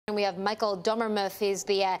We have Michael Dommermuth. He's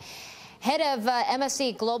the head of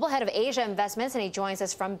MFC Global, head of Asia Investments, and he joins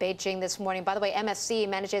us from Beijing this morning. By the way, MFC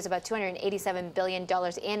manages about $287 billion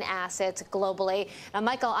in assets globally. Now,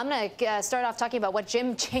 Michael, I'm going to start off talking about what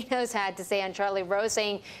Jim Chanos had to say on Charlie Rose,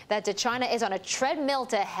 saying that China is on a treadmill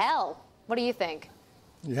to hell. What do you think?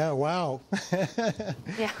 Yeah, wow.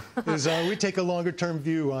 Yeah. We take a longer-term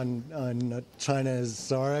view on China.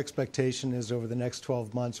 As our expectation is over the next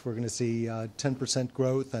 12 months, we're going to see 10%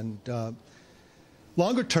 growth. And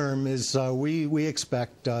longer term is we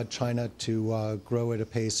expect China to grow at a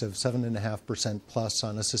pace of 7.5% plus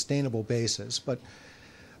on a sustainable basis. But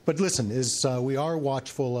listen, we are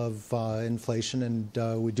watchful of inflation,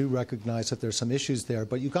 and we do recognize that there's some issues there.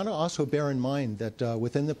 But you've got to also bear in mind that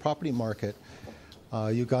within the property market,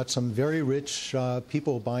 you got some very rich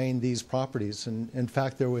people buying these properties. And in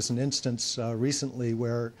fact, there was an instance recently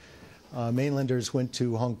where mainlanders went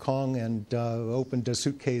to Hong Kong and opened a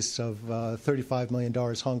suitcase of $35 million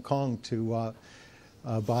Hong Kong to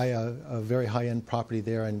buy a very high-end property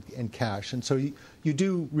there in cash. And so you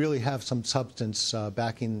do really have some substance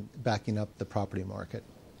backing up the property market.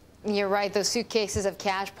 You're right. Those suitcases of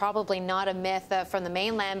cash, probably not a myth from the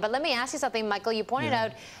mainland. But let me ask you something, Michael. You pointed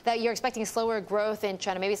out that you're expecting slower growth in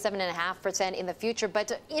China, maybe 7.5% in the future.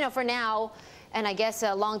 But, you know, for now, and I guess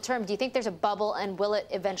long term, do you think there's a bubble, and will it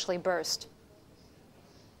eventually burst?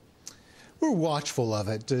 We're watchful of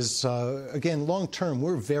it. Again, long term,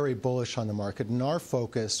 we're very bullish on the market. And our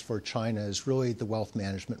focus for China is really the wealth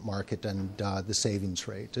management market and the savings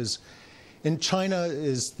rate. In China,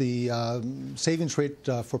 the savings rate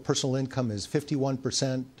for personal income is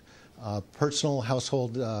 51%. Personal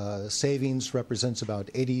household savings represents about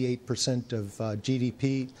 88% of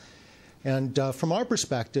GDP. And from our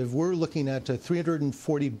perspective, we're looking at a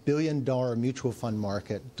 $340 billion mutual fund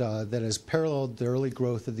market that has paralleled the early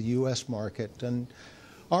growth of the U.S. market. And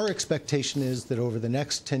our expectation is that over the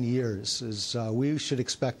next 10 years, we should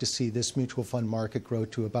expect to see this mutual fund market grow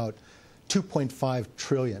to about $2.5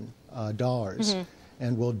 trillion.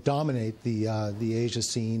 And will dominate the Asia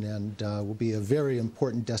scene, and will be a very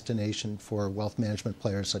important destination for wealth management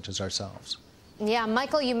players such as ourselves. Yeah,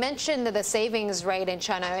 Michael, you mentioned the savings rate in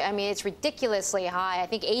China. I mean, it's ridiculously high. I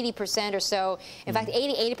think 80% or so. In fact,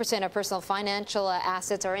 80% of personal financial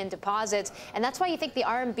assets are in deposits. And that's why you think the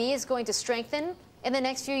RMB is going to strengthen in the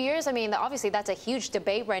next few years? I mean, obviously, that's a huge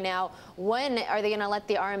debate right now. When are they going to let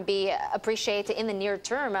the RMB appreciate in the near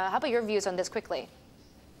term? How about your views on this quickly?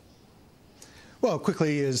 Well,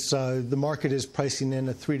 quickly the market is pricing in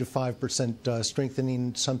a 3 to 5%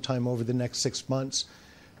 strengthening sometime over the next 6 months.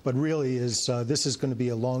 But really, this is going to be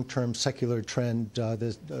a long-term secular trend,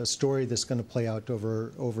 a story that's going to play out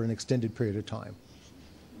over an extended period of time.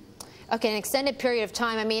 Okay, an extended period of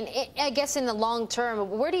time. I mean, I guess in the long term,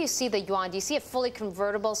 where do you see the yuan? Do you see it fully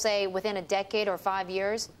convertible, say, within a decade or 5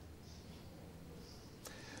 years?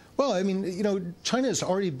 Well, I mean, you know, China has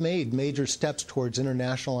already made major steps towards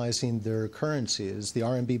internationalizing their currencies. The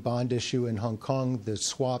RMB bond issue in Hong Kong, the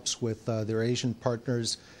swaps with their Asian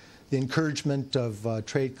partners, the encouragement of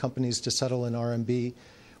trade companies to settle in RMB.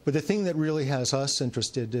 But the thing that really has us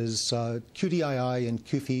interested is QDII and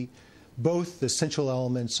QFI, both the essential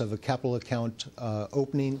elements of a capital account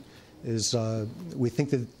opening. We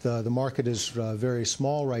think that the market is very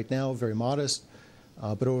small right now, very modest.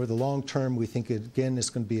 But over the long term, we think, again, it's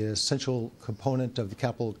going to be an essential component of the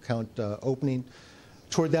capital account opening.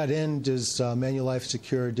 Toward that end is Manulife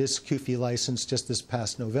secured its QFI license just this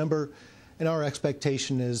past November. And our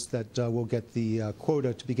expectation is that we'll get the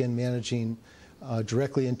quota to begin managing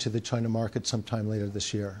directly into the China market sometime later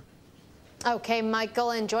this year. Okay,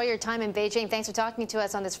 Michael, enjoy your time in Beijing. Thanks for talking to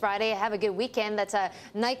us on this Friday. Have a good weekend. That's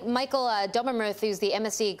Michael Dommermuth, who's the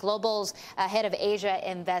MFC Global's head of Asia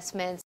Investments.